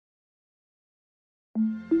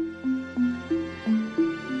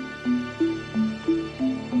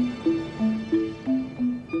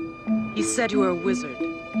said you were a wizard.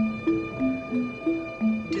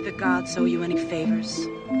 Do the gods owe you any favors?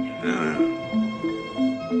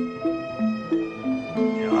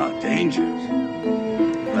 There are dangers,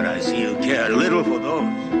 but I see you care little for those.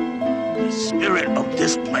 The spirit of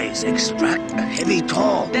this place extract a heavy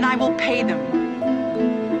toll. Then I will pay them.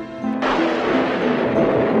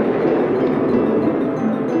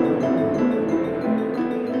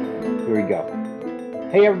 Here we go.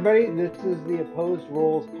 Hey everybody, this is the Opposed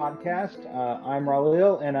Roles podcast. I'm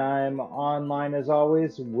Raul, and I'm online as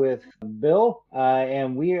always with Bill,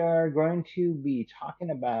 and we are going to be talking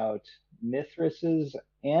about Mithras's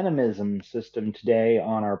animism system today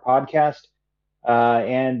on our podcast,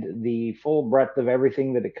 and the full breadth of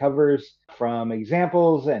everything that it covers, from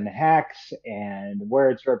examples and hacks and where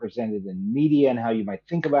it's represented in media and how you might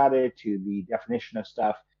think about it, to the definition of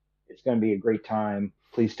stuff. It's going to be a great time.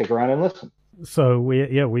 Please stick around and listen. So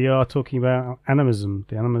we are talking about animism,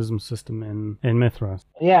 the animism system in Mithras.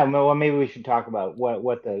 Yeah, well, maybe we should talk about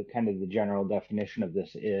what the kind of the general definition of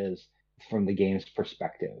this is from the game's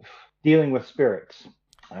perspective. Dealing with spirits,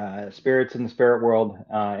 spirits in the spirit world,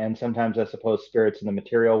 and sometimes I suppose spirits in the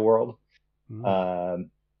material world.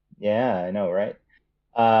 Yeah, I know, right?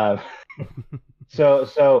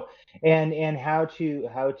 So and how to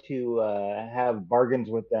have bargains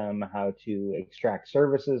with them, how to extract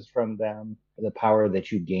services from them, the power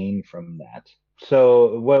that you gain from that.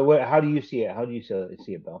 So how do you see it? How do you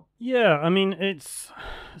see it, Bill? Yeah, I mean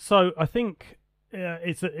I think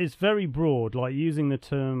it's very broad, like using the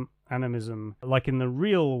term animism, like in the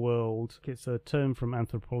real world, it's a term from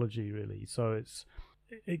anthropology really. So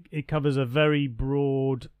it covers a very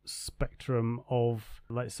broad spectrum of,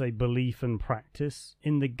 let's say, belief and practice.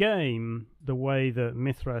 In the game, the way that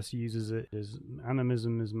Mithras uses it is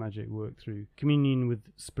animism is magic work through communion with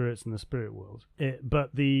spirits in the spirit world.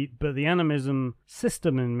 But the animism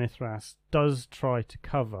system in Mithras does try to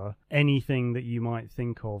cover anything that you might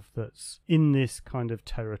think of that's in this kind of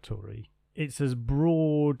territory. It's as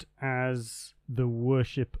broad as the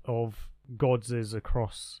worship of gods is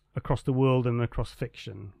across the world and across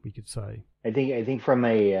fiction, we could say. I think from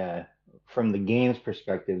the game's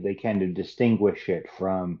perspective, they kind of distinguish it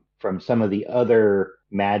from some of the other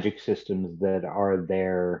magic systems that are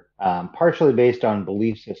there, partially based on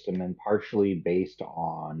belief system and partially based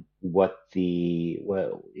on what the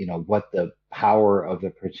power of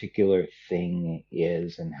the particular thing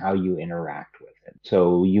is and how you interact with it.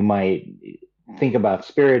 So you might think about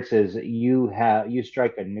spirits as you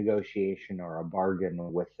strike a negotiation or a bargain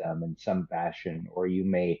with them in some fashion, or you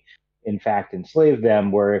may in fact enslave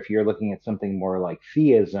them, where if you're looking at something more like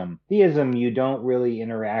theism, you don't really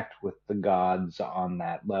interact with the gods on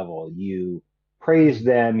that level. You praise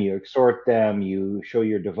them, you exhort them, you show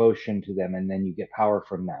your devotion to them, and then you get power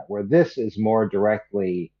from that. Where this is more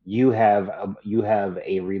directly, you have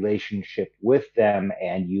a relationship with them,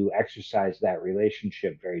 and you exercise that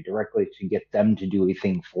relationship very directly to get them to do a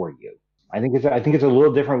thing for you. I think it's a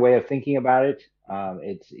little different way of thinking about it.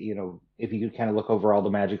 It's, if you could kind of look over all the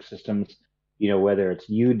magic systems, whether it's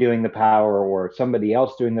you doing the power or somebody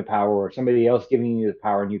else doing the power or somebody else giving you the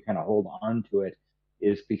power and you kind of hold on to it,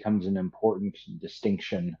 becomes an important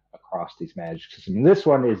distinction across these magic systems. And this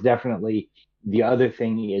one is definitely the other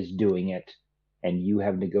thing is doing it, and you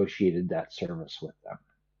have negotiated that service with them.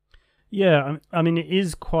 Yeah, I mean,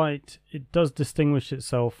 it does distinguish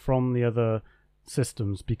itself from the other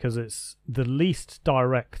systems because it's the least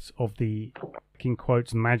direct of the, in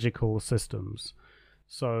quotes, magical systems.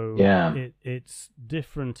 So yeah, it's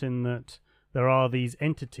different in that there are these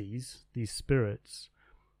entities, these spirits,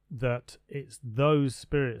 that it's those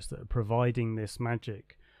spirits that are providing this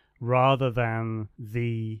magic rather than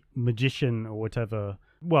the magician or whatever,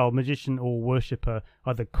 magician or worshipper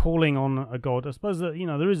either calling on a god. I suppose that,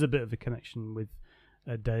 there is a bit of a connection with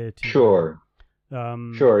a deity. Sure.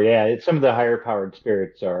 Sure, yeah. Some of the higher powered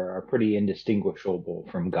spirits are pretty indistinguishable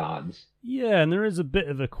from gods. Yeah, and there is a bit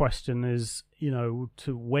of a question is,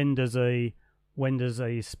 to when does a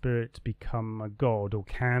spirit become a god, or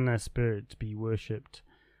can a spirit be worshipped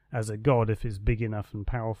as a god if it's big enough and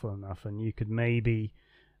powerful enough? And you could maybe,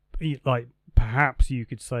 perhaps you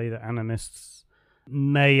could say that animists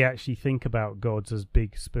may actually think about gods as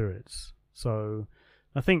big spirits. So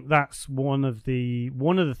I think that's one of the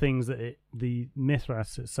things that the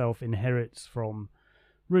Mithras itself inherits from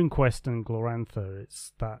RuneQuest and Glorantha.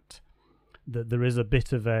 It's that there is a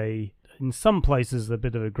bit of in some places, a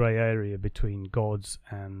bit of a grey area between gods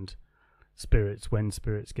and spirits when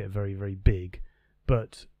spirits get very, very big.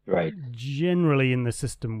 But right, generally in the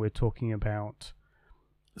system, we're talking about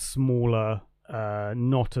smaller,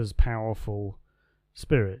 not as powerful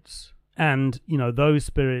spirits. And, those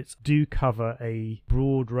spirits do cover a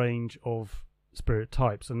broad range of spirit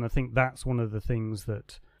types. And I think that's one of the things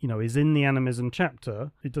that, is in the animism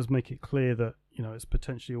chapter. It does make it clear that, it's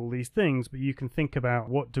potentially all these things, but you can think about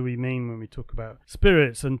what do we mean when we talk about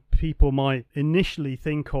spirits, and people might initially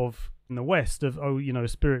think of, in the West, of,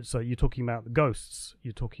 spirits, so you're talking about the ghosts,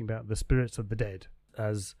 you're talking about the spirits of the dead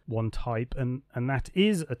as one type, and that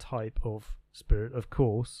is a type of spirit, of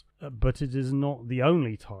course, but it is not the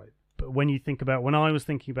only type. But when I was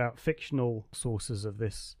thinking about fictional sources of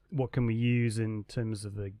this, what can we use in terms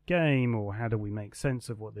of the game, or how do we make sense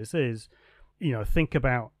of what this is? Think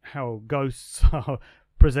about how ghosts are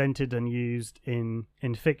presented and used in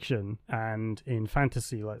fiction and in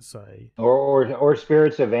fantasy, let's say, or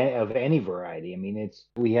spirits of any variety. I mean,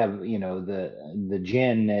 we have the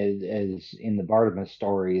jinn as in the Bartimaeus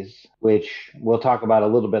stories, which we'll talk about a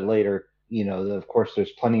little bit later. Of course,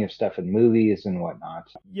 there's plenty of stuff in movies and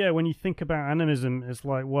whatnot. Yeah, when you think about animism, it's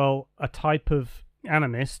like, well, a type of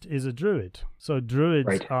animist is a druid. So druids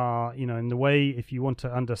Right. are, in the way, if you want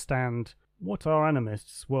to understand what are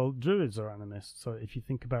animists, well, druids are animists. So if you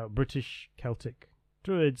think about British Celtic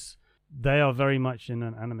druids, they are very much in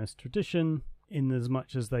an animist tradition, in as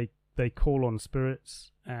much as they call on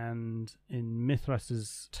spirits, and in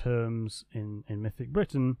Mithras's terms in Mythic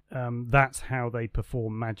Britain, that's how they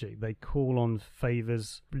perform magic. They call on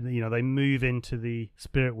favours. They move into the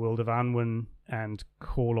spirit world of Anwen and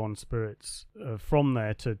call on spirits from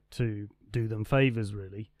there to do them favours,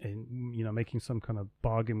 really, in making some kind of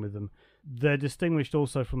bargain with them. They're distinguished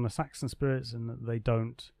also from the Saxon spirits in that they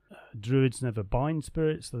don't. Druids never bind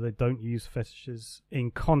spirits, so they don't use fetishes.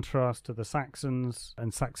 In contrast to the Saxons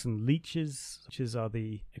and Saxon leeches, leeches are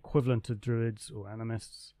the equivalent of druids or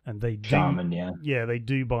animists, and they do, Shaman, yeah. they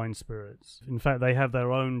do bind spirits. In fact, they have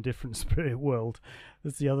their own different spirit world.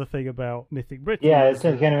 That's the other thing about Mythic Britain. Yeah, it's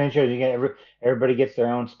kind of interesting. Everybody gets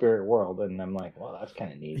their own spirit world, and I'm like, well, that's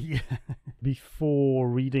kind of neat. Yeah. Before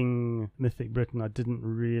reading Mythic Britain, that didn't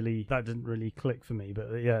really click for me.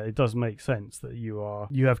 But yeah, it does make sense that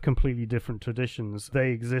you have completely different traditions. They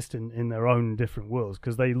exist in their own different worlds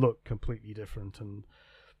because they look completely different, and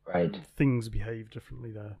Right. things behave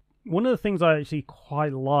differently there. One of the things I actually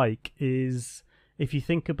quite like is, if you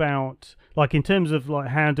think about, like, in terms of like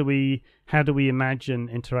how do we imagine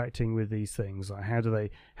interacting with these things? Like how do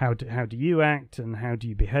you act, and how do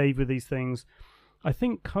you behave with these things? I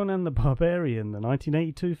think Conan the Barbarian, the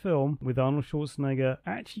 1982 film with Arnold Schwarzenegger,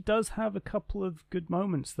 actually does have a couple of good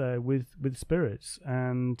moments there with spirits,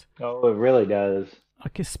 and Oh, it really does.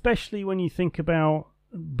 like especially when you think about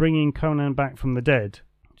bringing Conan back from the dead,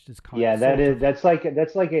 which is kind Yeah, of that's like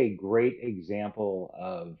a great example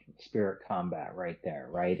of spirit combat right there,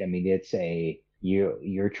 right? I mean, it's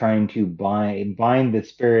you're trying to bind the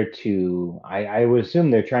spirit to. I would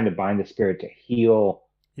assume they're trying to bind the spirit to heal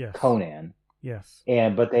yes, Conan, yes,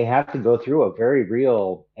 but they have to go through a very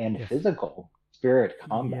real and Yes. physical spirit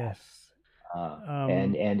combat. yes.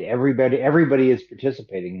 And everybody is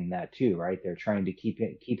participating in that too, right? They're trying to keep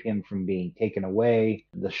him from being taken away.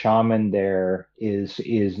 The shaman there is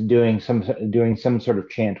doing some sort of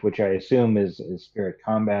chant, which I assume is spirit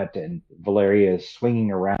combat, and Valeria is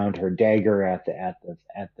swinging around her dagger at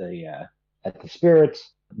the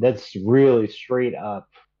spirits. That's really straight up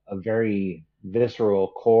a very visceral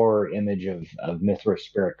core image of Mithras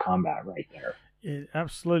spirit combat right there. It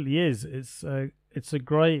absolutely is. It's a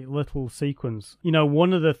great little sequence.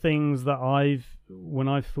 One of the things that when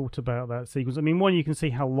I've thought about that sequence, I mean, one, you can see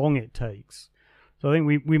how long it takes. So I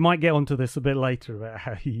think we might get onto this a bit later about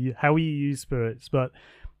how you use spirits, but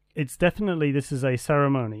it's definitely, this is a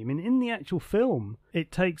ceremony. I mean, in the actual film,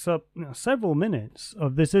 it takes up several minutes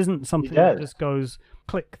of this. Isn't something that just goes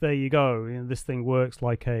click, there you go. This thing works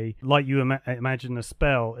like you imagine a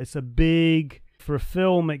spell. It's a big. For a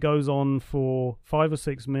film, it goes on for 5 or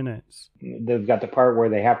 6 minutes. They've got the part where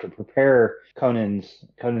they have to prepare Conan's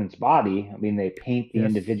body. I mean, they paint the Yes.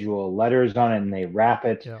 individual letters on it and they wrap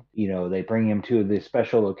it. Yeah. They bring him to the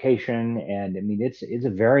special location, and I mean, it's a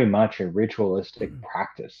very much a ritualistic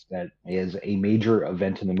practice that is a major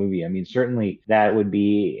event in the movie. I mean, certainly that would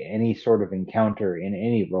be any sort of encounter in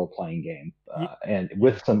any role-playing game, and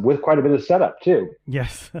with quite a bit of setup too.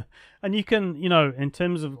 Yes. And you can, in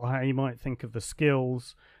terms of how you might think of the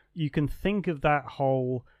skills, you can think of that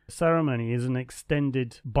whole ceremony as an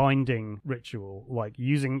extended binding ritual, like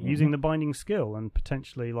using the binding skill, and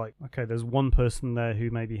potentially like, okay, there's one person there who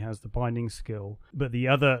maybe has the binding skill, but the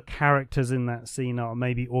other characters in that scene are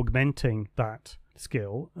maybe augmenting that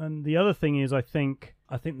skill. And the other thing is, I think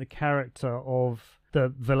the character of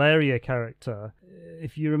the Valeria character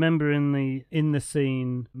if you remember in the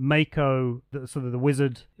scene, Mako, sort of the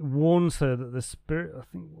wizard, warns her that the spirit, I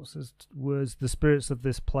think what's his words, the spirits of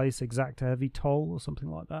this place exact a heavy toll or something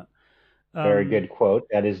like that. Very good quote.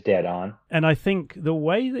 That is dead on. And I think the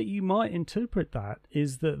way that you might interpret that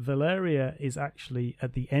is that Valeria is actually,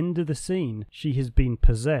 at the end of the scene, she has been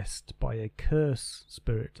possessed by a curse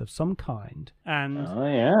spirit of some kind. And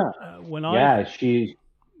when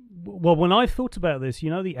I thought about this,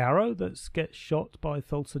 the arrow that gets shot by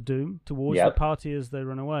Thulsa Doom towards the party as they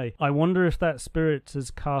run away, I wonder if that spirit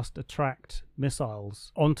has cast attract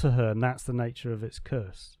missiles onto her, and that's the nature of its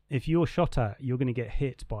curse. If you're shot at, you're going to get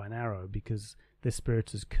hit by an arrow because this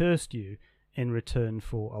spirit has cursed you in return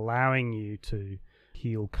for allowing you to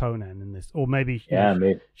heal Conan in this. Or maybe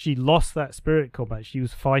she lost that spirit combat. She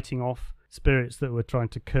was fighting off spirits that were trying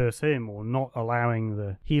to curse him or not allowing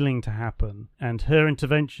the healing to happen. And her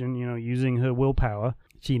intervention, using her willpower,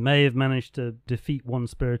 she may have managed to defeat one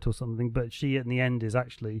spirit or something, but she, in the end, is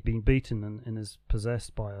actually being beaten and is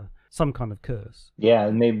possessed by some kind of curse. Yeah,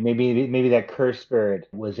 maybe that curse spirit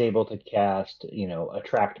was able to cast,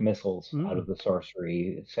 attract missiles out of the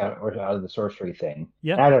sorcery thing.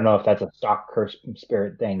 Yeah, I don't know if that's a stock curse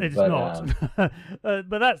spirit thing. It's but, not.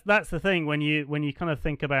 But that's the thing when you kind of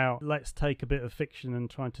think about, let's take a bit of fiction and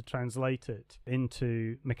try to translate it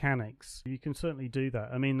into mechanics. You can certainly do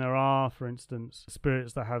that. I mean, there are, for instance,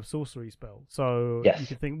 spirits that have sorcery spells. So you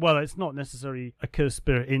could think, well, it's not necessarily a cursed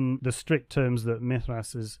spirit in the strict terms that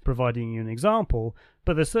Mithras is providing you an example,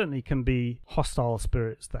 but there certainly can be hostile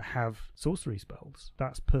spirits that have sorcery spells.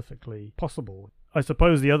 That's perfectly possible. I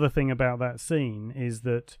suppose the other thing about that scene is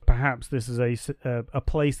that perhaps this is a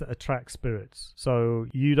place that attracts spirits. So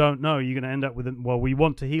you don't know, you're going to end up with, we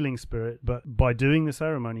want a healing spirit, but by doing the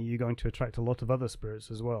ceremony, you're going to attract a lot of other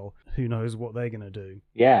spirits as well. Who knows what they're going to do?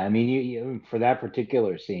 Yeah, I mean, you for that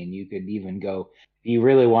particular scene, you could even go, if you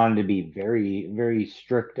really wanted to be very, very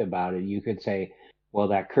strict about it, you could say, well,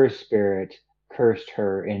 that cursed spirit cursed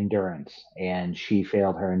her endurance, and she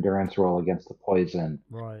failed her endurance roll against the poison.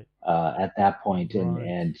 Right. At that point,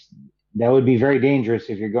 and that would be very dangerous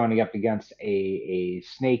if you're going up against a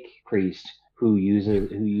snake priest who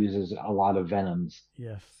uses a lot of venoms.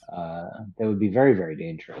 Yes. That would be very, very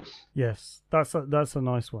dangerous. Yes, that's a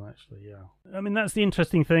nice one actually. Yeah. I mean, that's the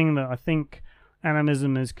interesting thing that I think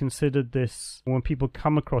animism is considered this, when people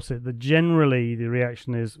come across it, that generally the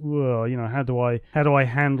reaction is, well, how do I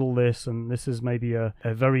handle this, and this is maybe a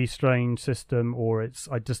very strange system, or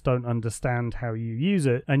I just don't understand how you use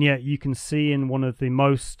it. And yet you can see in one of the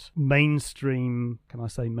most mainstream, can I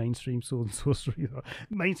say mainstream sword and sorcery,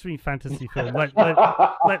 mainstream fantasy film, let's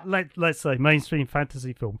say mainstream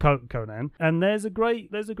fantasy film, Conan, and there's a great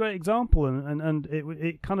example, and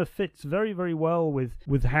it kind of fits very, very well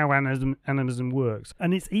with how animism works,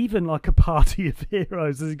 and it's even like a party of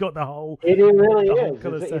heroes. It's got the whole. It really is.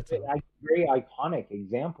 It's a very iconic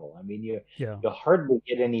example. I mean, you'll hardly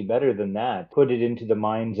get any better than that. Put it into the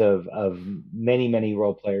minds of many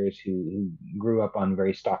role players who grew up on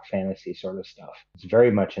very stock fantasy sort of stuff. It's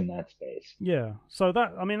very much in that space. Yeah. So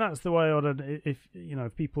that's the way if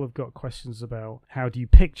people have got questions about how do you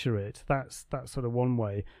picture it, that's sort of one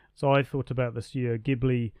way. So I thought about the Studio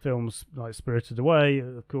Ghibli films like Spirited Away,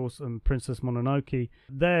 of course, and Princess Mononoke.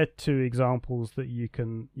 They're two examples that you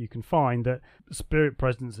can find that spirit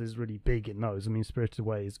presence is really big in those. I mean, Spirited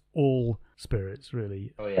Away is all spirits,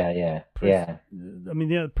 really. Oh, yeah. I mean,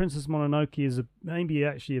 the Princess Mononoke is maybe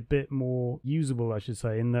actually a bit more usable, I should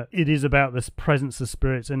say, in that it is about this presence of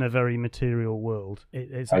spirits in a very material world.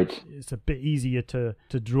 It's a bit easier to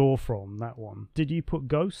draw from, that one. Did you put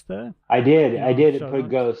Ghost there? I did put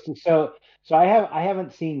Ghost. So I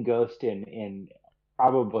haven't seen Ghost in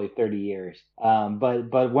probably 30 years.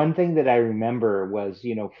 But one thing that I remember was,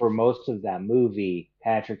 for most of that movie,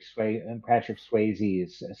 Patrick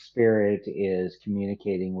Swayze's spirit is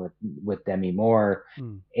communicating with Demi Moore.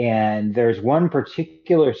 And there's one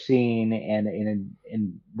particular scene, and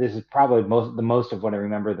this is probably the most of what I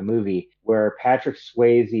remember of the movie, where Patrick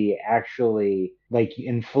Swayze actually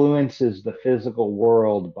influences the physical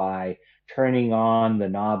world by turning on the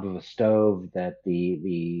knob of a stove that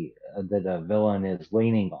the villain is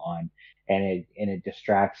leaning on, and it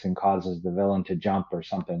distracts and causes the villain to jump or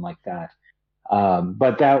something like that.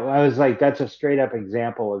 But that, I was like, that's a straight up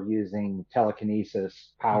example of using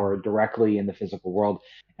telekinesis power directly in the physical world.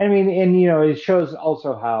 I mean, and it shows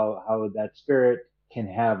also how that spirit can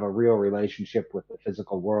have a real relationship with the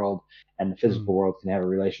physical world, and the physical world can have a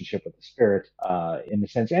relationship with the spirit, in a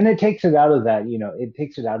sense. And it takes it out of that, it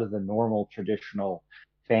takes it out of the normal traditional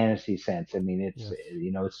fantasy sense. I mean, it's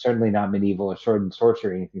Yes. it's certainly not medieval or sword and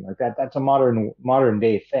sorcery or anything like that. That's a modern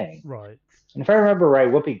day thing. Right. And if I remember right,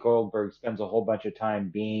 Whoopi Goldberg spends a whole bunch of time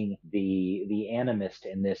being the animist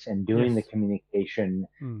in this and doing the Yes. communication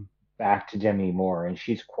Mm. back to Demi Moore, and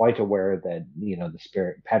she's quite aware that the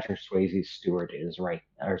spirit, Patrick Swayze's Stewart is right,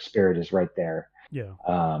 or spirit is right there. Yeah.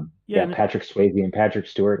 Yeah, and Patrick Swayze and Patrick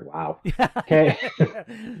Stewart. Wow. Okay.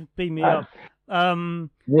 Beat me up.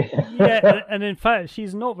 Yeah, and in fact,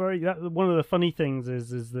 she's not very. One of the funny things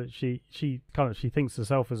is that she thinks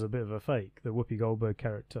herself as a bit of a fake, the Whoopi Goldberg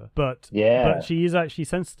character, but she is actually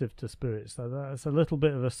sensitive to spirits. So that's a little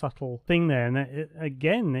bit of a subtle thing there, and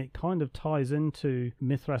it kind of ties into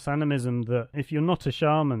Mithras animism that if you're not a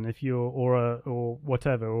shaman, if you're or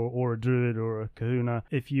whatever, or a druid or a kahuna,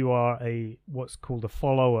 if you are what's called a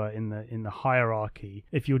follower in the hierarchy,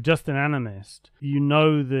 if you're just an animist, you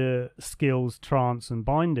know the skills trance and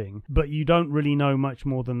binding, but you don't really know much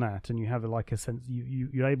more than that, and you have a sense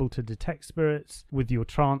you're able to detect spirits with your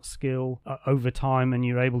trance skill over time, and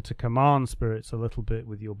you're able to command spirits a little bit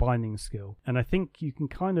with your binding skill. And I think you can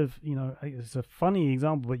kind of, it's a funny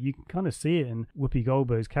example, but you can kind of see it in Whoopi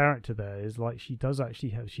Goldberg's character there, is like she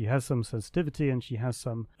has some sensitivity and she has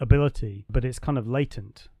some ability, but it's kind of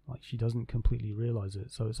latent. Like she doesn't completely realize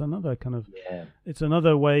it. So it's another kind of it's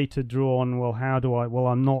another way to draw on, well,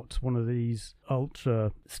 I'm not one of these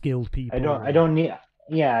ultra skilled people. I don't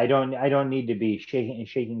need to be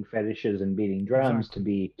shaking fetishes and beating drums to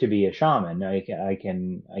be a shaman. I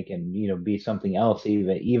can be something else,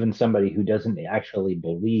 even somebody who doesn't actually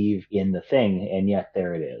believe in the thing, and yet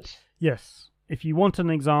there it is. Yes. If you want an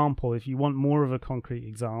example, if you want more of a concrete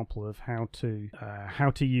example of how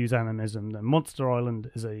to use animism, then Monster Island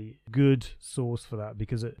is a good source for that,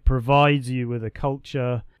 because it provides you with a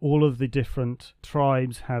culture. All of the different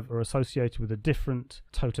tribes are associated with a different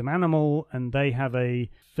totem animal, and they have a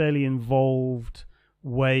fairly involved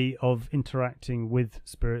way of interacting with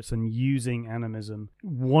spirits and using animism.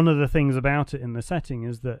 One of the things about it in the setting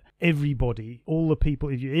is that everybody, all the people,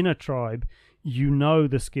 if you're in a tribe, you know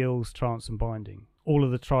the skills trance and binding. All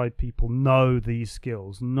of the tribe people know these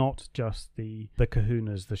skills, not just the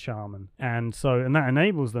kahunas, the shaman. And that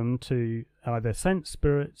enables them to either sense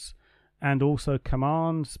spirits and also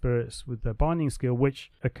command spirits with their binding skill,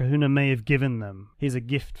 which a kahuna may have given them. Here's a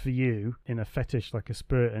gift for you in a fetish like a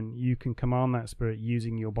spirit, and you can command that spirit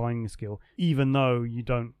using your binding skill, even though you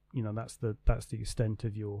don't, that's the extent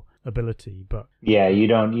of your ability. But yeah, you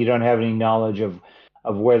don't have any knowledge of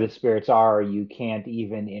where the spirits are. You can't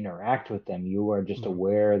even interact with them. You are just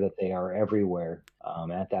aware that they are everywhere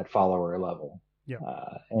at that follower level. Yeah,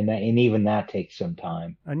 and even that takes some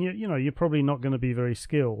time. And you're probably not going to be very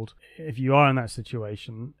skilled if you are in that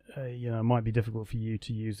situation. It might be difficult for you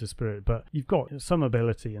to use the spirit, but you've got some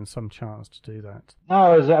ability and some chance to do that. No,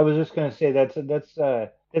 I was just going to say that's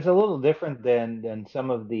it's a little different than some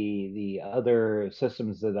of the other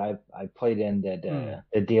systems that I've played in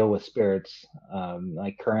that deal with spirits.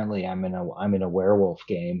 Like currently, I'm in a werewolf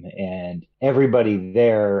game, and everybody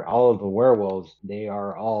there, all of the werewolves, they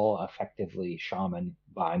are all effectively shaman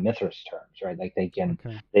by Mithras terms, right? Like they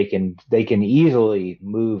can easily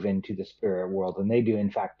move into the spirit world, and they do in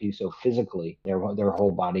fact do so physically. Their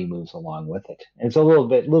whole body moves along with it. And it's a little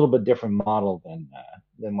bit different model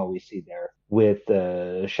than what we see there. With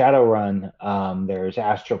Shadowrun, there's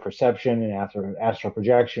astral perception and astral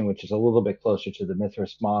projection, which is a little bit closer to the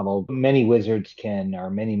Mithras model. Many wizards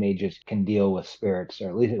many mages can deal with spirits, or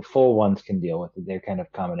at least full ones can deal with it. They're kind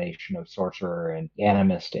of combination of sorcerer and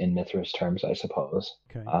animist in Mithras terms, I suppose.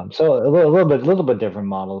 Okay. So a little bit different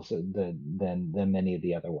models than many of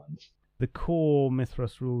the other ones. The core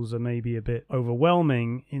Mithras rules are maybe a bit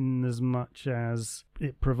overwhelming in as much as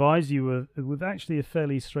it provides you with actually a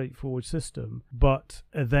fairly straightforward system, but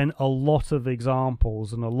then a lot of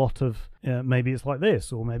examples and a lot of maybe it's like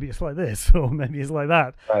this, or maybe it's like this, or maybe it's like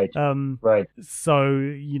that. Right. Right. So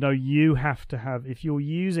you have to have, if you're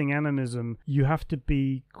using animism, you have to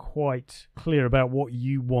be quite clear about what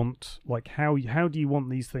you want. Like how do you want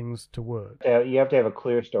these things to work? You have to have a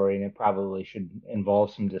clear story, and it probably should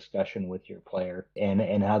involve some discussion with your player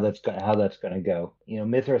and how that's going to go.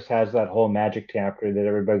 Mithras has that whole magic chapter that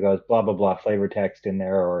everybody goes blah blah blah flavor text in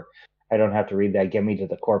there, or I don't have to read that, get me to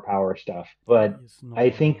the core power stuff. But I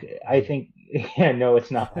think Yeah, no,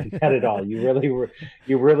 it's not like that at all. You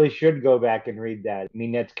really should go back and read that. I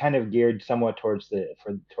mean, that's kind of geared somewhat towards the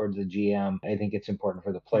GM. I think it's important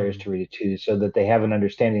for the players to read it too, so that they have an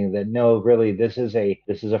understanding that no, really, this is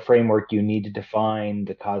a framework. You need to define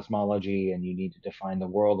the cosmology, and you need to define the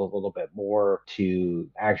world a little bit more to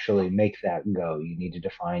actually make that go. You need to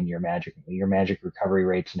define your magic recovery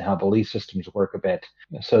rates and how belief systems work a bit,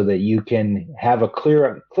 so that you can have a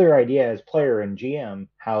clear idea as player and GM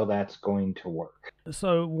how that's going to work.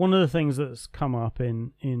 So one of the things that's come up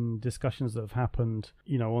in discussions that have happened,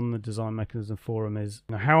 on the Design Mechanism forum is,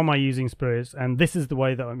 how am I using spirits? And this is the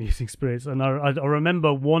way that I'm using spirits. And I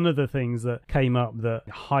remember one of the things that came up that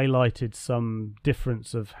highlighted some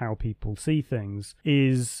difference of how people see things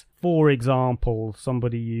is, for example,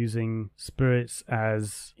 somebody using spirits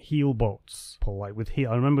as heal bots. Like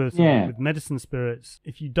I remember with medicine spirits,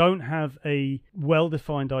 if you don't have a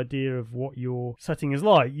well-defined idea of what your setting is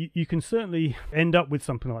like, you can certainly end up with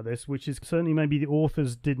something like this, which is certainly maybe the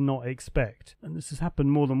authors did not expect. And this has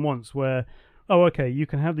happened more than once where, you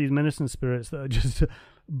can have these medicine spirits that are just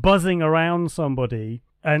buzzing around somebody.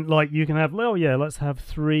 And you can have, let's have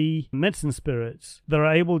 3 medicine spirits that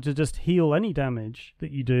are able to just heal any damage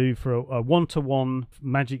that you do for a 1-to-1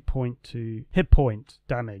 magic point to hit point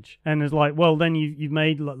damage. And it's then you've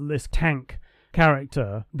made this tank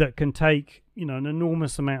character that can take an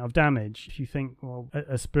enormous amount of damage. If you think,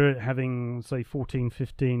 a spirit having say 14,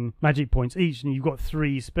 15 magic points each, and you've got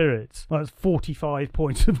 3 spirits, that's 45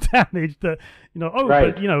 points of damage that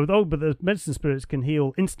right. But the medicine spirits can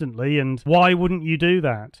heal instantly, and why wouldn't you do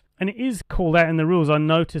that? And it is called out in the rules. I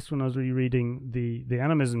noticed when I was rereading the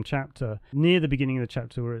animism chapter, near the beginning of the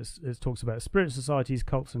chapter where it talks about spirit societies,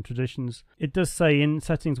 cults and traditions, it does say in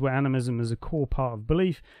settings where animism is a core part of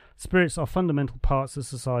belief, spirits are fundamental parts of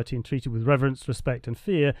society and treated with reverence, respect and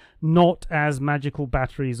fear, not as magical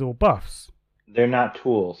batteries or buffs. They're not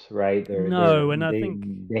tools, right? I think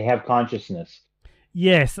they have consciousness.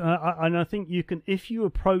 Yes, and I think you can, if you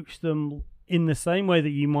approach them in the same way that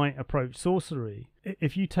you might approach sorcery,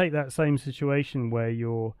 if you take that same situation where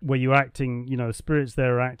you're acting, spirits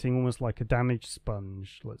there are acting almost like a damage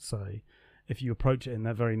sponge, let's say, if you approach it in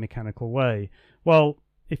that very mechanical way. Well,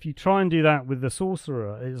 if you try and do that with the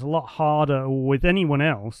sorcerer, it's a lot harder, or with anyone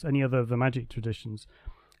else, any other of the magic traditions,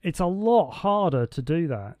 it's a lot harder to do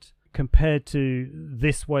that compared to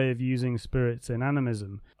this way of using spirits in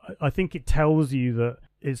animism. I think it tells you that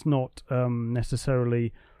it's not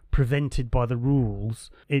necessarily prevented by the rules.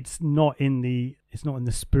 It's not in the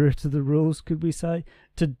spirit of the rules, could we say,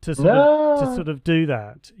 to sort of do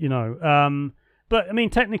that, But I mean,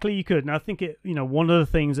 technically you could, and I think one of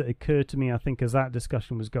the things that occurred to me, I think, as that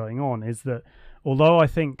discussion was going on, is that although I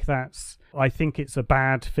think it's a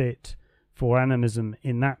bad fit for animism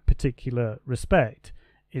in that particular respect,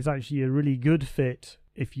 it's actually a really good fit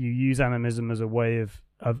if you use animism as a way of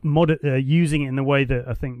using it in the way that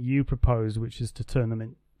I think you propose, which is to turn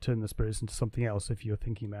the spirits into something else. If you're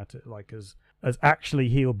thinking about it as actually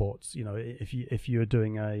heal bots, if you're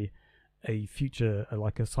doing a future,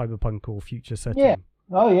 like a cyberpunk or future setting. Yeah.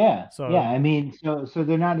 Oh yeah. I mean, so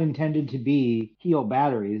they're not intended to be heal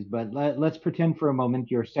batteries, but let's pretend for a moment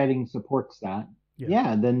your setting supports that.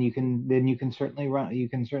 Yeah, then you can certainly run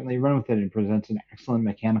with it. It presents an excellent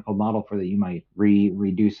mechanical model for that. You might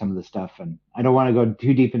redo some of the stuff, and I don't want to go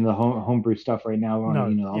too deep into the homebrew stuff right now.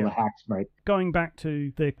 The hacks, right? Going back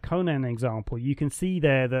to the Conan example, you can see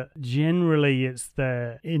there that generally it's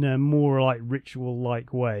there in a more like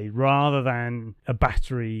ritual-like way, rather than a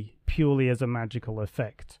battery purely as a magical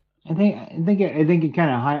effect. I think it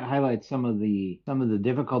kind of highlights some of the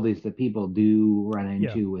difficulties that people do run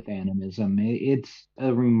into with animism. It's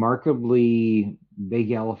a remarkably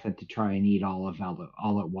big elephant to try and eat all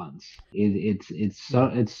at once.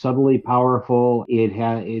 It's subtly powerful.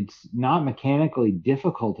 It's not mechanically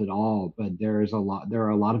difficult at all, but there are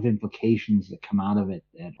a lot of implications that come out of it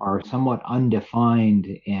that are somewhat undefined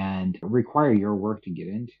and require your work to get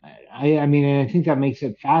into. I mean, and I think that makes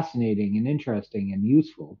it fascinating and interesting and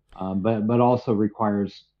useful, but also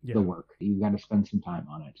requires the work. You've got to spend some time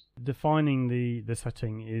on it. Defining the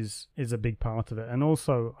setting is a big part of it, and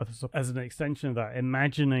also as an extension of that,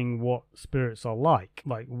 imagining what spirits are like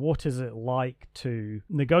what is it like to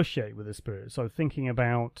negotiate with a spirit. So thinking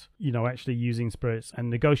about actually using spirits and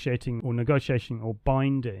negotiation or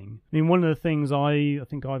binding. I mean, one of the things I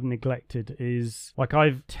think I've neglected is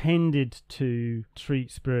I've tended to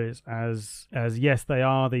treat spirits as yes, they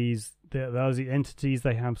are these entities,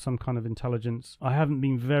 they have some kind of intelligence. I haven't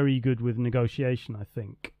been very good with negotiation, I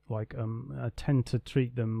think. like tend to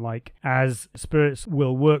treat them like as spirits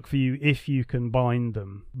will work for you if you can bind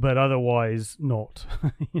them, but otherwise not.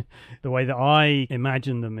 The way that I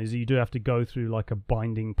imagine them is you do have to go through like a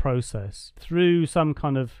binding process through some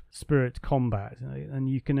kind of spirit combat, and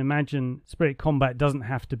you can imagine spirit combat doesn't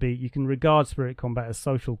have to be, you can regard spirit combat as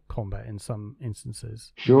social combat in some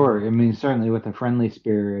instances. Sure. I mean, certainly with a friendly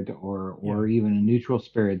spirit or even a neutral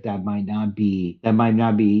spirit, that might not be,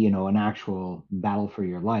 an actual battle for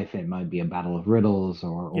your life. It might be a battle of riddles,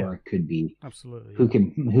 or it could be absolutely who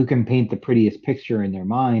can paint the prettiest picture in their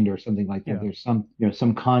mind or something like that. There's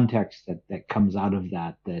some context that comes out of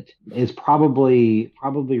that is probably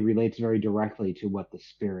relates very directly to what the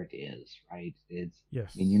spirit is, right? It's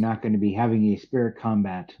yes. I mean, you're not going to be having a spirit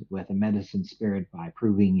combat with a medicine spirit by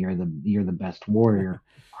proving you're the best warrior,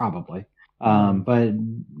 probably. But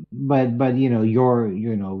you're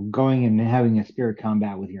going and having a spirit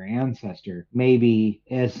combat with your ancestor may be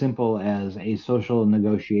as simple as a social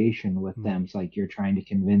negotiation with them. It's like you're trying to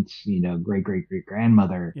convince great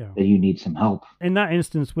grandmother that you need some help. In that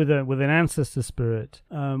instance, with an ancestor spirit,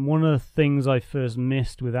 one of the things I first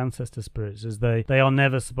missed with ancestor spirits is they are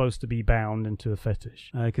never supposed to be bound into a fetish,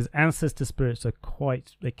 because ancestor spirits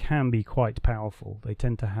they can be quite powerful. They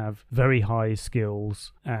tend to have very high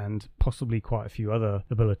skills and possibly quite a few other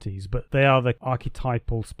abilities, but they are the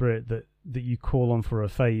archetypal spirit that you call on for a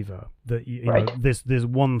favor, that you know, there's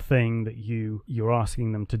one thing that you're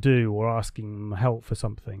asking them to do or asking them help for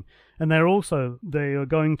something, and they are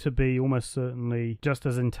going to be almost certainly just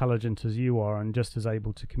as intelligent as you are and just as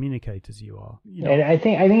able to communicate as you are. And I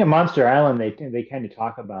think at Monster Island they kind of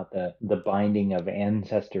talk about the binding of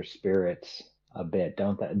ancestor spirits a bit,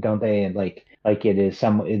 don't they? And like it's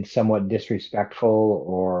somewhat disrespectful,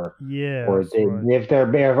 or if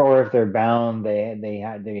they're bound, they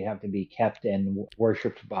have to be kept and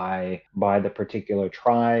worshipped by the particular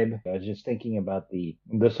tribe. I was just thinking about the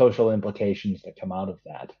social implications that come out of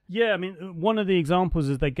that. Yeah, I mean, one of the examples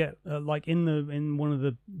is they get like in one of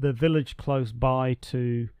the village close by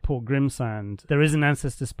to Port Grimsand, there is an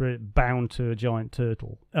ancestor spirit bound to a giant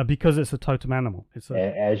turtle because it's a totem animal.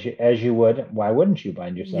 As you would. Why wouldn't you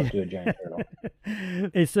bind yourself to a giant turtle?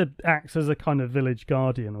 Acts as a kind of village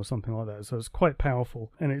guardian or something like that, so it's quite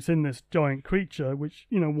powerful, and it's in this giant creature which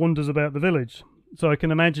wanders about the village. So I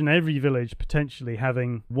can imagine every village potentially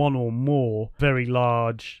having one or more very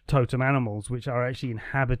large totem animals which are actually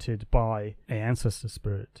inhabited by an ancestor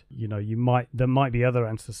spirit. There might be other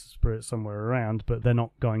ancestor spirits somewhere around, but they're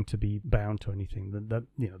not going to be bound to anything. That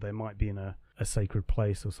they might be in a sacred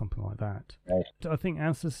place or something like that. Right. I think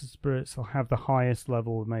ancestor spirits will have the highest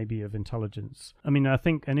level maybe of intelligence. I mean, I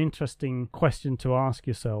think an interesting question to ask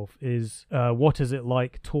yourself is what is it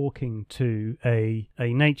like talking to a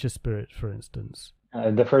nature spirit, for instance?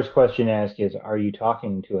 The first question to ask is, are you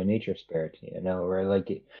talking to a nature spirit? Or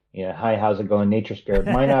like, hi, how's it going, nature spirit?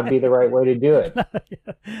 Might not be the right way to do it.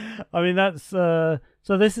 I mean, that's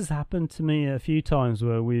so this has happened to me a few times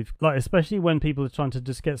where we've, like, especially when people are trying to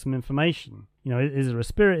just get some information. Is there a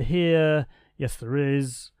spirit here? Yes, there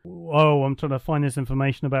is. Oh, I'm trying to find this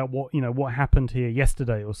information about what happened here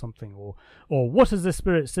yesterday or something, or what has this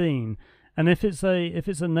spirit seen? And if it's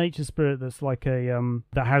a nature spirit that's like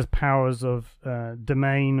that has powers of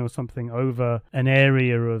domain or something over an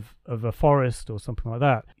area of a forest or something like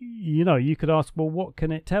that, you could ask, well, what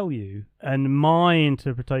can it tell you? And my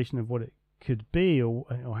interpretation of what it could be or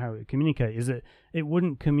how it would communicate is that it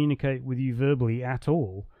wouldn't communicate with you verbally at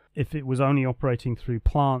all if it was only operating through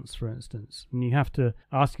plants, for instance. And you have to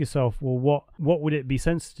ask yourself, well, what would it be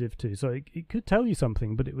sensitive to? So it could tell you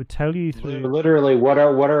something, but it would tell you through... Literally, what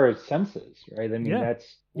are its senses, right? I mean,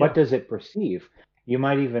 that's... What does it perceive? You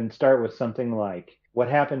might even start with something like, what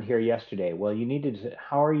happened here yesterday? Well, you need to...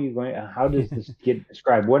 How does this get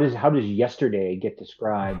described? How does yesterday get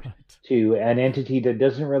described to an entity that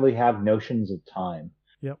doesn't really have notions of time?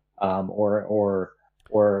 Yep. Or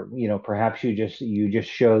perhaps you just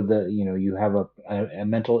show you have a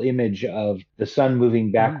mental image of the sun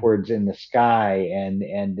moving backwards in the sky, and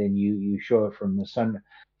then you show it from the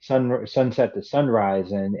sunset to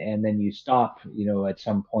sunrise, and then you stop at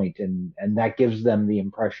some point, and that gives them the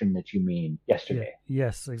impression that you mean yesterday. Yeah.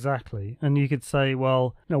 Yes, exactly. And you could say,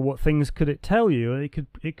 well, what things could it tell you?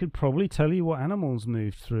 It could probably tell you what animals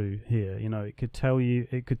moved through here. It could tell you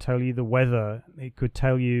the weather. It could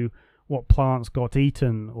tell you what plants got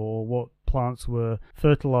eaten, or what plants were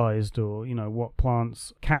fertilized, or what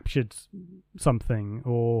plants captured something,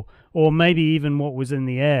 or maybe even what was in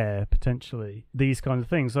the air, potentially, these kinds of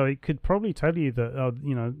things. So it could probably tell you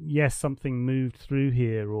that yes, something moved through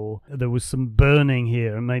here, or there was some burning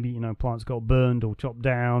here, and maybe plants got burned or chopped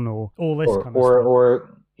down, or all this kind of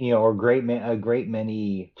stuff. or a great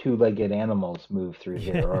many two-legged animals move through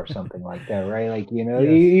here, or something like that, right? Like, Yes.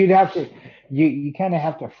 you'd have to, you kind of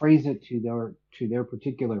have to phrase it to their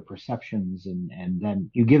particular perceptions, and then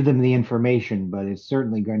you give them the information, but it's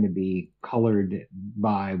certainly going to be colored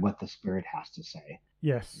by what the spirit has to say.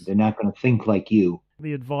 Yes. They're not going to think like you.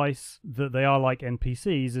 The advice that they are like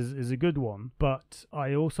NPCs is a good one, but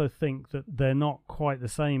I also think that they're not quite the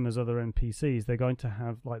same as other NPCs. They're going to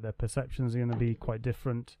have, like, their perceptions are going to be quite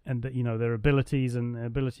different, and that, their abilities and their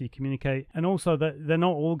ability to communicate, and also that they're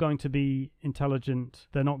not all going to be intelligent.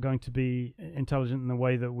 They're not going to be intelligent in the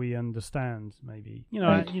way that we understand, maybe.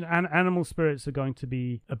 Right. Animal spirits are going to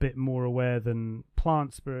be a bit more aware than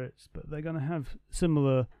plant spirits, but they're going to have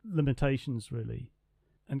similar limitations, really.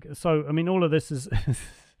 And so, I mean, all of this is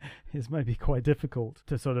is maybe quite difficult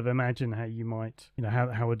to sort of imagine how you might,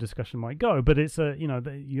 how a discussion might go. But it's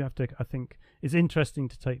you have to. I think it's interesting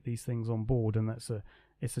to take these things on board, and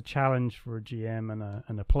it's a challenge for a GM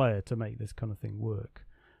and a player to make this kind of thing work.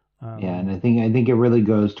 Yeah, and I think it really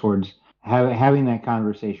goes towards having that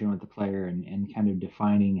conversation with the player, and kind of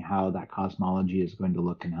defining how that cosmology is going to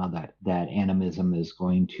look, and how that animism is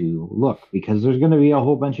going to look, because there's going to be a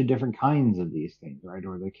whole bunch of different kinds of these things, right?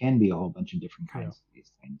 Or there can be a whole bunch of different kinds of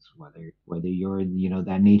these things, whether you're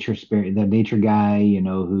that nature spirit, that nature guy,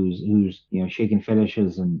 who's shaking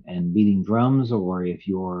fetishes and beating drums, or if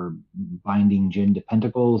you're binding Jinn to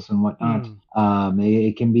pentacles and whatnot.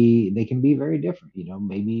 They can be very different.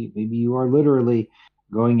 Maybe you are literally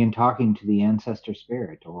going and talking to the ancestor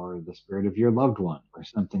spirit, or the spirit of your loved one, or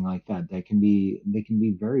something like that. They can be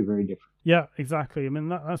very, very different. Yeah, exactly. I mean,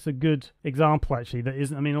 that's a good example, actually. That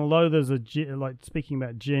isn't. I mean, although there's like, speaking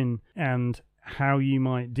about Jinn and how you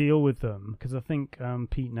might deal with them, because I think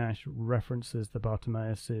Pete Nash references the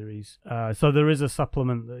Bartimaeus series. So there is a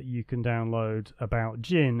supplement that you can download about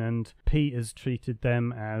Jinn, and Pete has treated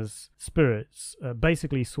them as spirits,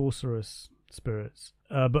 basically sorcerous spirits.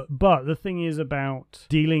 But the thing is about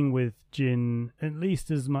dealing with Jinn, at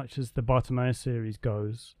least as much as the Bartimaeus series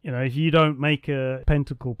goes, if you don't make a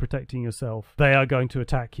pentacle protecting yourself, they are going to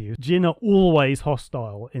attack you. Jinn are always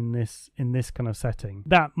hostile in this kind of setting.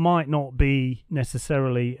 That might not be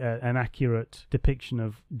necessarily an accurate depiction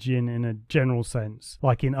of Jinn in a general sense,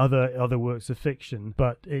 like in other works of fiction,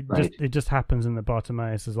 but it just happens in the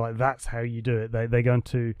Bartimaeus as, like, that's how you do it. They're going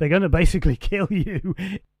to basically kill you.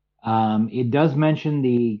 It does mention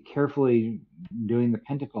the carefully doing the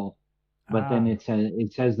pentacle, but then it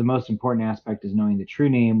says the most important aspect is knowing the true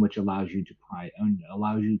name, which allows you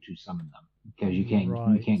to summon them, because you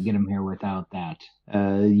can't get them here without that.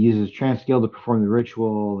 Uses trance skill to perform the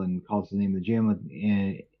ritual and calls the name of the gem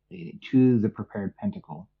to the prepared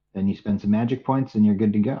pentacle. Then you spend some magic points and you're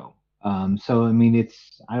good to go. So I mean,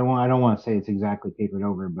 I don't want to say it's exactly papered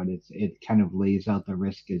over, but it kind of lays out the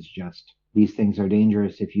risk as just, these things are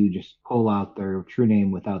dangerous. If you just pull out their true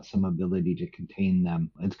name without some ability to contain them,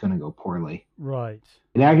 it's going to go poorly. Right.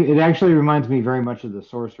 It actually reminds me very much of the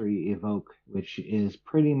sorcery evoke, which is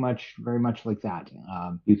very much like that.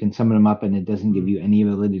 You can summon them up, and it doesn't give you any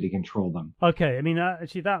ability to control them. Okay, I mean,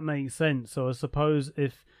 actually, that makes sense. So I suppose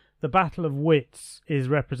if the Battle of Wits is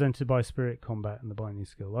represented by spirit combat in the binding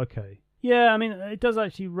skill, okay. Yeah, I mean, it does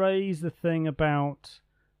actually raise the thing about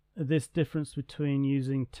this difference between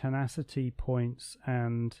using tenacity points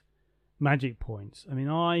and magic points. I mean,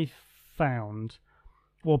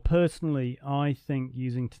 personally, I think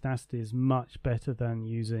using tenacity is much better than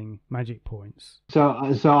using magic points. So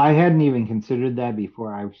I hadn't even considered that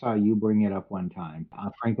before I saw you bring it up one time.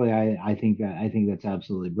 Frankly, I think that's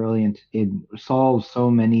absolutely brilliant. It solves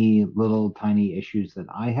so many little tiny issues that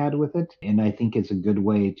I had with it, and I think it's a good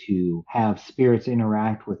way to have spirits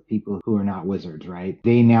interact with people who are not wizards. Right?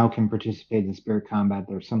 They now can participate in spirit combat.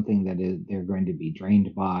 There's something that they're going to be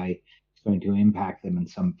drained by. Going to impact them in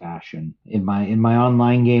some fashion. In my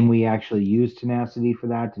online game, we actually use tenacity for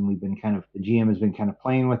that, and the GM has been kind of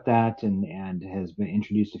playing with that, and has been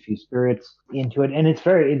introduced a few spirits into it, and it's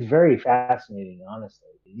very fascinating, honestly.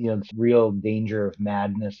 The real danger of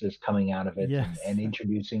madness is coming out of it. Yes. and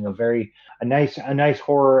introducing a nice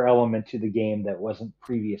horror element to the game that wasn't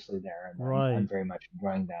previously there. And right. I'm very much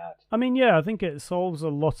enjoying that. I mean, yeah, I think it solves a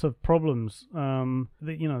lot of problems.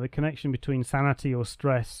 The connection between sanity or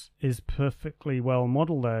stress is perfectly well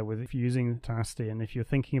modeled there if you're using tenacity, and if you're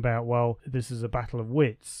thinking about, well, this is a battle of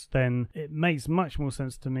wits, then it makes much more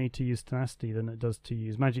sense to me to use tenacity than it does to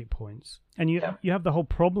use magic points. And you have the whole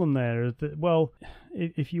problem there that, well,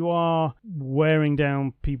 if if you are wearing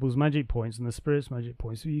down people's magic points and the spirit's magic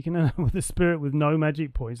points, you can end up with a spirit with no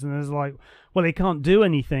magic points, and there's like, well, it can't do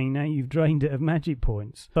anything now you've drained it of magic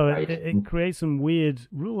points. So Right. it creates some weird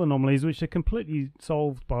rule anomalies, which are completely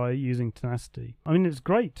solved by using tenacity. I mean, it's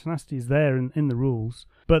great, tenacity is there in the rules,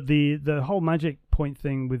 but the whole magic point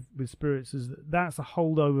thing with spirits is that's a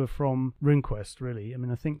holdover from RuneQuest, really. I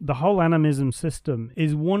mean, I think the whole animism system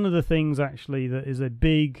is one of the things actually that is a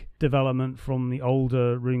big development from the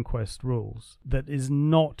older RuneQuest rules that is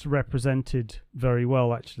not represented very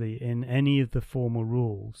well actually in any of the formal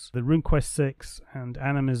rules. The RuneQuest 6 and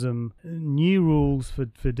animism new rules for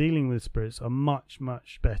dealing with spirits are much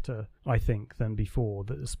better, I think, than before.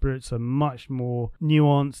 That the spirits are much more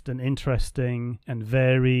nuanced and interesting and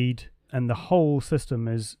varied, and the whole system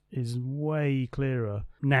is way clearer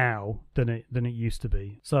now than it used to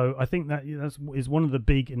be. So I think that is one of the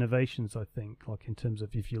big innovations, I think, like in terms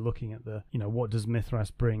of if you're looking at the, what does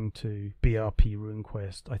Mithras bring to BRP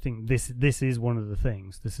RuneQuest, I think this is one of the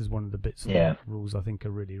things. This is one of the bits of the rules I think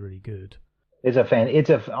are really, really good. It's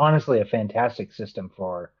honestly a fantastic system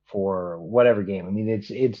for whatever game. I mean,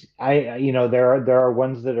 there are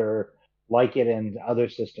ones that are like it in other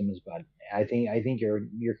systems, but I think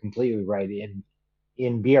you're completely right.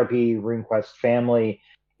 In BRP RuneQuest family,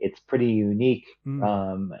 it's pretty unique.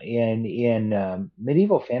 In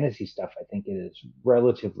medieval fantasy stuff, I think it is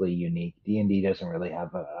relatively unique. D&D doesn't really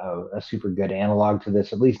have a super good analog to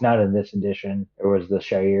this, at least not in this edition. There was the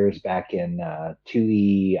Shairs back in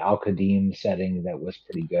 2E Al-Qadim setting that was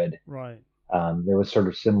pretty good. Right. There was sort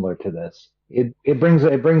of similar to this. It brings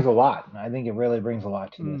a lot. I think it really brings a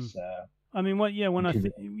lot to this. I mean,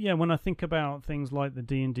 when I think about things like the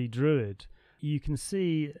D&D Druid, you can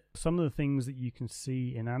see some of the things that you can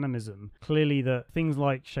see in animism. Clearly, that things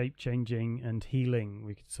like shape changing and healing,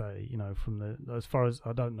 we could say, as far as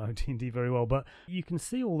I don't know D&D very well, but you can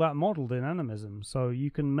see all that modeled in animism. So you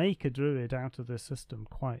can make a druid out of this system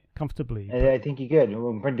quite comfortably. And I think you could.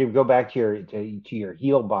 To go back to your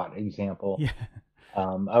Healbot example. Yeah.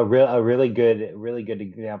 A really good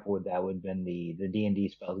example of that would have been the D&D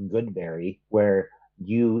spell Goodberry, where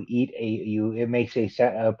you eat it makes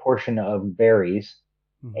a portion of berries,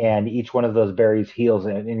 and each one of those berries heals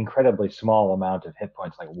an incredibly small amount of hit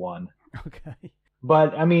points, like 1. Okay.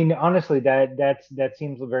 But I mean, honestly, that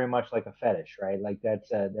seems very much like a fetish, right? Like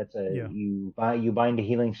you bind a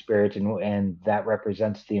healing spirit, and that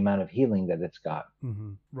represents the amount of healing that it's got.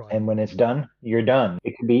 Right. And when it's done, you're done.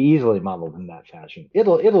 It can be easily modeled in that fashion.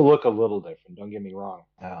 It'll look a little different. Don't get me wrong.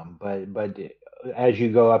 But as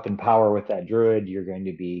you go up in power with that druid, you're going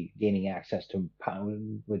to be gaining access to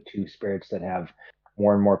with 2 spirits that have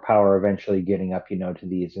more and more power. Eventually, getting up, to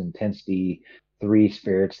these intensity 3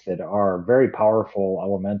 spirits that are very powerful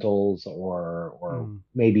elementals, or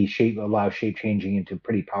maybe allow shape changing into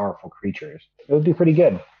pretty powerful creatures. It would be pretty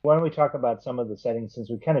good. Why don't we talk about some of the settings, since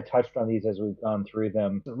we kind of touched on these as we've gone through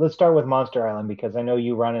them. Let's start with Monster Island, because I know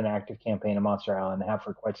you run an active campaign of Monster Island and have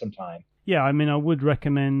for quite some time. Yeah, I mean, I would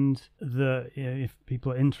recommend that if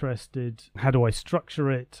people are interested, how do I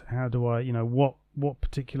structure it? How do I, what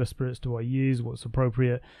particular spirits do I use? What's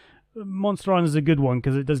appropriate? Monster Island is a good one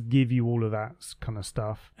because it does give you all of that kind of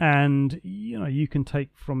stuff, and you can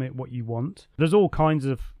take from it what you want. There's all kinds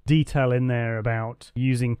of detail in there about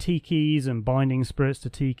using tikis and binding spirits to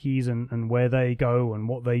tikis and where they go and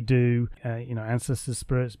what they do. Ancestor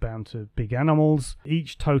spirits bound to big animals.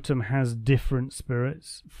 Each totem has different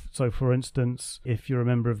spirits. So for instance, if you're a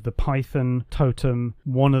member of the Python totem,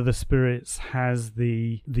 one of the spirits has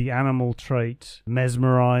the animal trait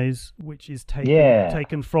Mesmerize, which is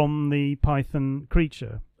taken from the Python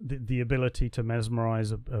creature. The ability to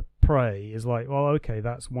mesmerize a prey is like, well, okay,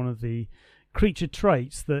 that's one of the creature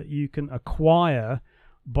traits that you can acquire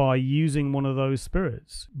by using one of those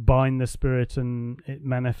spirits. Bind the spirit and it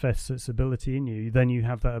manifests its ability in you. Then you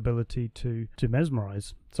have that ability to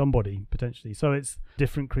mesmerize somebody, potentially. So it's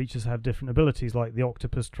different creatures have different abilities, like the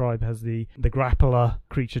octopus tribe has the grappler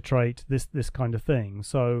creature trait, this kind of thing.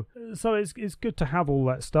 So it's good to have all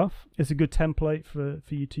that stuff. It's a good template for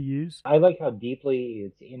you to use. I like how deeply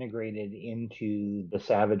it's integrated into the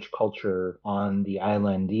savage culture on the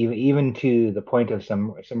island, even to the point of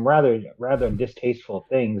some rather distasteful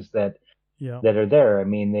things that are there. I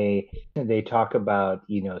mean, they talk about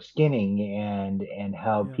skinning and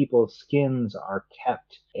how people's skins are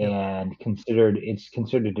kept and considered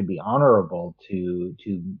to be honorable to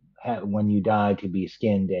when you die to be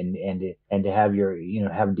skinned and to have your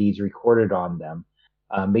have deeds recorded on them.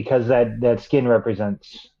 Because that skin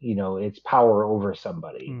represents, its power over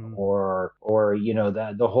somebody, or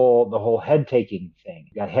the whole head taking thing.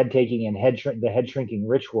 You got head taking and the head shrinking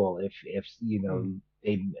ritual. If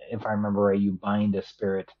if I remember right, you bind a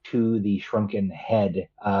spirit to the shrunken head,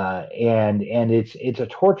 and it's a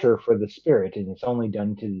torture for the spirit, and it's only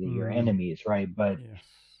done to your enemies, right? But Yes.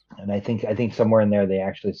 and I think somewhere in there they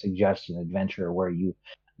actually suggest an adventure where you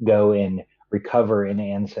go and recover an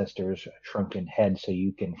ancestor's shrunken head so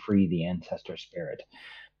you can free the ancestor spirit.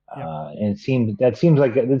 Yep. And it seems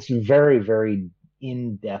like it's very, very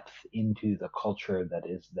in depth into the culture that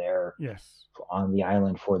is there Yes. on the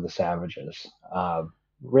island for the savages.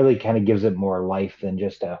 Really kind of gives it more life than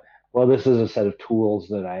just well, this is a set of tools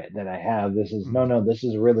that I have. This is no, this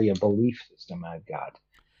is really a belief system I've got.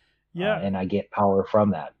 Yeah. And I get power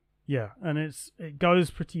from that. Yeah, and it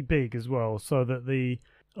goes pretty big as well, so that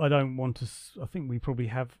I don't want to. I think we probably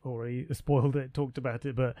have already spoiled it, talked about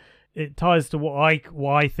it, but it ties to what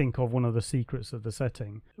I think of one of the secrets of the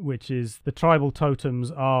setting, which is the tribal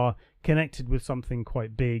totems are connected with something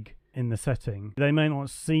quite big in the setting. They may not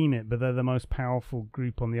seem it, but they're the most powerful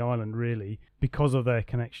group on the island, really, because of their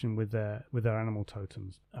connection with their animal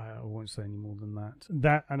totems. I won't say any more than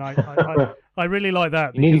that. And I really like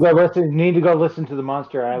that. You need to go listen to the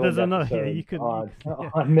Monster Island There's another. episode Yeah, you could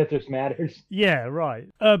on Mythos Matters. Yeah, right.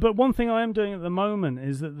 But one thing I am doing at the moment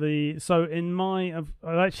is that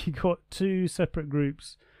I've actually got 2 separate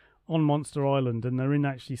groups on Monster Island, and they're in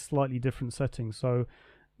actually slightly different settings. So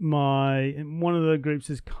one of the groups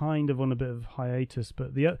is kind of on a bit of hiatus,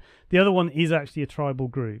 but the other one is actually a tribal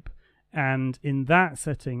group, and in that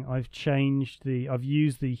setting I've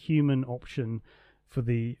used the human option for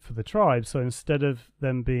the tribe. So instead of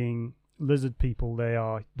them being lizard people,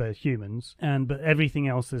 they're humans, but everything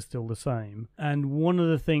else is still the same. And one of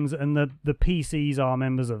the things, and the PCs are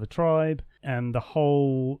members of a tribe, and the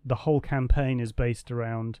whole campaign is based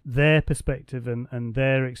around their perspective and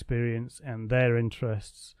their experience and their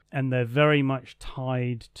interests, and they're very much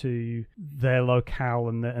tied to their locale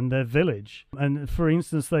and their village. And for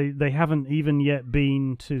instance, they haven't even yet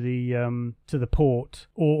been to the port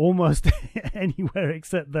or almost anywhere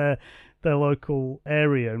except their local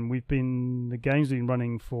area, and the game's been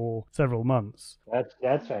running for several months.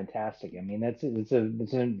 That's fantastic. I mean, it's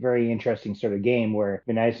a very interesting sort of game where,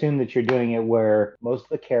 I assume that you're doing it where most of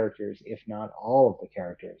the characters, if not all of the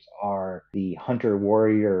characters, are the hunter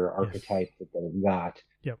warrior archetype that they've got.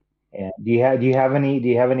 Yep. And do you have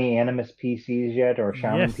any Animus PCs yet, or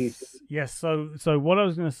Shaman PCs? Yes. So what I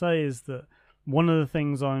was going to say is that one of the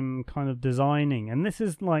things I'm kind of designing, and this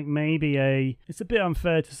is like it's a bit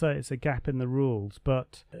unfair to say it's a gap in the rules,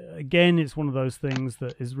 but again, it's one of those things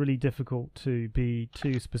that is really difficult to be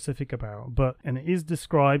too specific about. And it's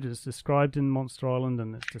described in Monster Island,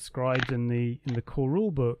 and it's described in the core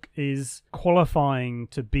rule book, is qualifying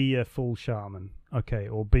to be a full shaman. Okay,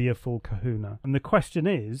 or be a full kahuna. And the question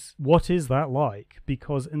is, what is that like?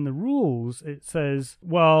 Because in the rules, it says,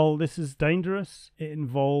 well, this is dangerous. It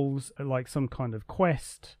involves like some kind of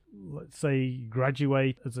quest. Let's say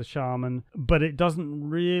graduate as a shaman, but it doesn't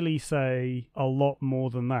really say a lot more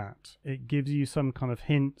than that. It gives you some kind of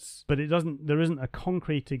hints, but there isn't a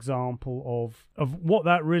concrete example of what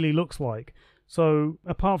that really looks like. So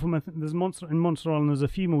apart from in Monster Island, there's a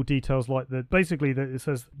few more details like that. Basically, it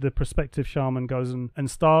says the prospective shaman goes and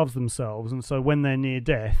starves themselves, and so when they're near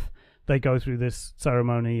death, they go through this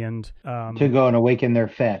ceremony and to go and awaken their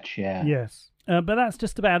fetch. Yeah. Yes. But that's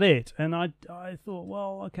just about it. And I thought,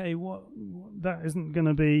 well, okay, that isn't going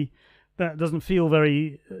to be. That doesn't feel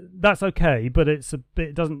very. That's okay, but it's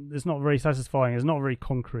not very satisfying. It's not very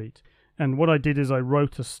concrete. And what I did is I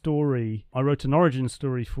wrote an origin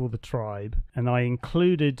story for the tribe, and I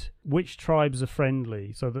included which tribes are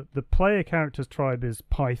friendly. So that the player character's tribe is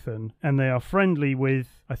Python, and they are friendly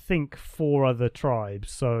with, I think, 4 other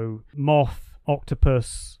tribes. So moth,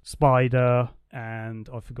 octopus, spider, and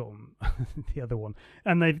I've forgotten the other one.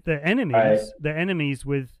 And they're enemies. They're enemies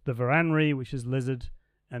with the Varanri, which is lizard,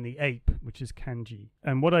 and the ape, which is Kanji.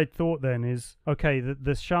 And what I thought then is, okay,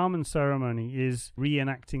 the shaman ceremony is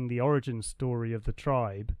reenacting the origin story of the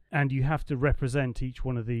tribe, and you have to represent each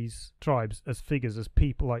one of these tribes as figures, as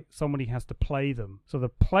people, like somebody has to play them. So the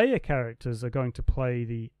player characters are going to play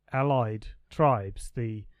the allied tribes,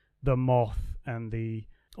 the moth and the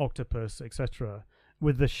octopus, etc.,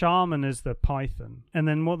 with the shaman as the python. And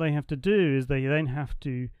then what they have to do is they then have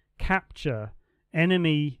to capture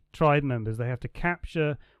enemy tribe members. They have to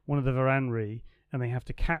capture one of the Varanri, and they have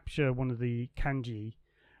to capture one of the Kanji,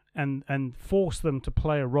 and force them to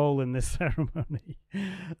play a role in this ceremony.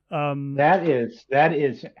 That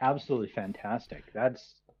is absolutely fantastic. That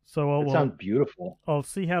sounds beautiful. I'll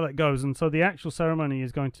see how that goes. And so the actual ceremony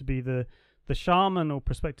is going to be the shaman or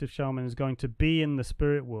prospective shaman is going to be in the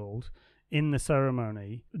spirit world in the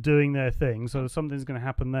ceremony doing their thing, so something's going to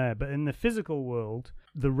happen there. But in the physical world,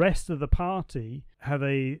 the rest of the party have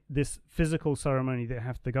this physical ceremony they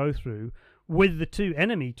have to go through with the two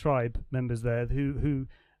enemy tribe members there who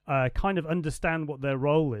kind of understand what their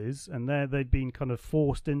role is, and they've been kind of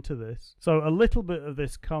forced into this. So a little bit of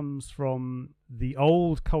this comes from the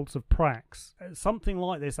old cults of Prax. Something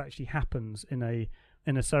like this actually happens in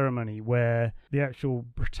a ceremony where the actual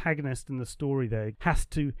protagonist in the story there has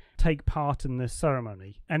to take part in this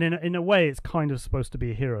ceremony, and in a way it's kind of supposed to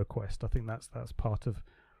be a hero quest. I think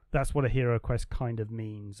that's what a hero quest kind of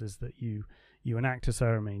means, is that you enact a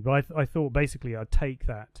ceremony. But I thought basically I'd take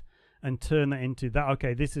that and turn that into that.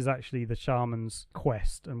 Okay, this is actually the shaman's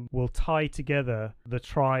quest, and we'll tie together the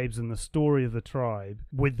tribes and the story of the tribe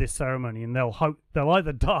with this ceremony, and they'll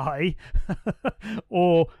either die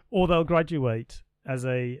or they'll graduate as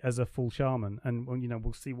a full shaman, and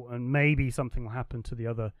we'll see and maybe something will happen to the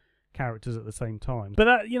other characters at the same time. But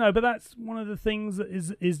that's one of the things that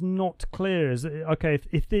is not clear. Is okay,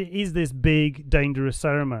 if there is this big dangerous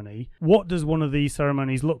ceremony, what does one of these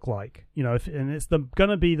ceremonies look like? And it's going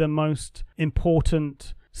to be the most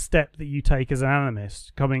important step that you take as an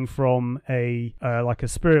animist, coming from like a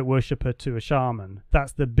spirit worshipper to a shaman.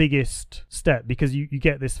 That's the biggest step, because you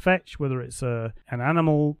get this fetch, whether it's an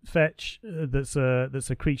animal fetch that's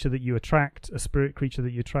a creature that you attract, a spirit creature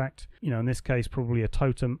that you attract, in this case probably a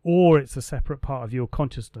totem, or it's a separate part of your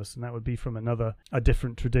consciousness, and that would be from a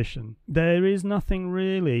different tradition. There is nothing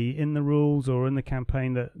really in the rules or in the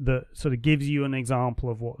campaign that sort of gives you an example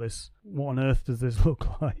of what on earth does this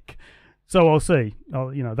look like. So I'll see.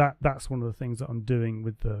 That's one of the things that I'm doing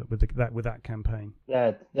with that campaign.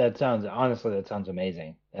 That sounds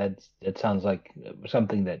amazing. That sounds like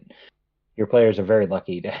something that your players are very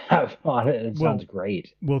lucky to have on it. It sounds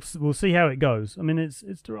great. We'll see how it goes. I mean, it's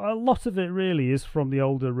a lot of it really is from the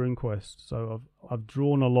older RuneQuest. So I've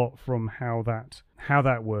drawn a lot from how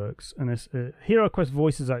that works, and HeroQuest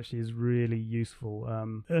Voices actually is really useful.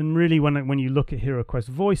 And really, when you look at HeroQuest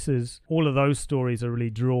Voices, all of those stories are really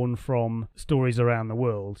drawn from stories around the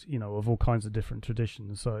world, of all kinds of different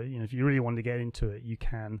traditions. So if you really want to get into it, you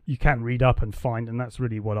can read up and find, and that's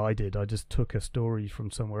really what I did. I just took a story from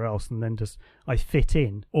somewhere else, and then I fit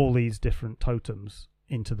in all these different totems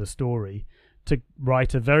into the story to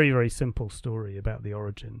write a very, very simple story about the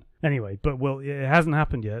origin. Anyway, but it hasn't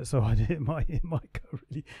happened yet, so it might go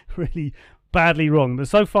really, really badly wrong. But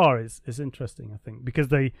so far, it's interesting, I think,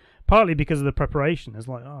 partly because of the preparation. It's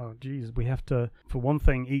like, oh, geez, we have to. For one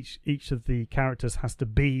thing, each of the characters has to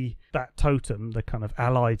be that totem, the kind of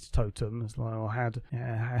allied totem. It's like, oh, how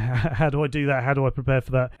do I do that? How do I prepare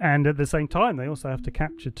for that? And at the same time, they also have to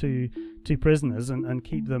capture two prisoners and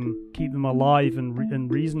keep them alive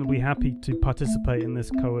and reasonably happy to participate in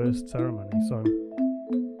this coerced ceremony. So.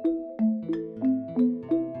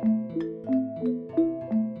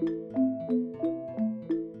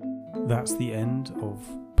 That's the end of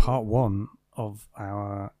part 1 of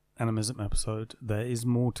our Animism episode. There is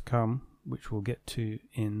more to come, which we'll get to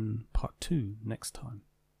in part 2 next time.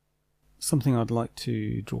 Something I'd like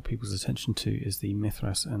to draw people's attention to is the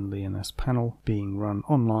Mithras and Leoness panel being run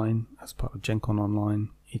online as part of Gen Con Online.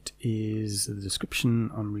 It is, the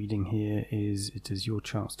description I'm reading here is, it is your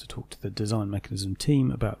chance to talk to the Design Mechanism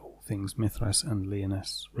team about all things Mithras and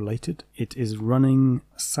Leoness related. It is running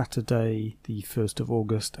Saturday the 1st of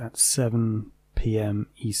August at 7 p.m.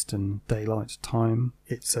 Eastern Daylight Time.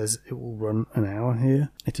 It says it will run an hour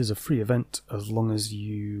here. It is a free event as long as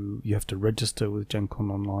you have to register with Gen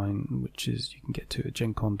Con Online, which is you can get to at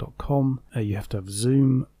gencon.com. You have to have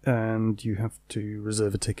Zoom and you have to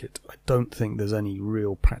reserve a ticket. I don't think there's any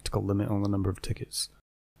real practical limit on the number of tickets.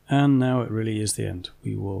 And now it really is the end.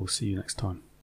 We will see you next time.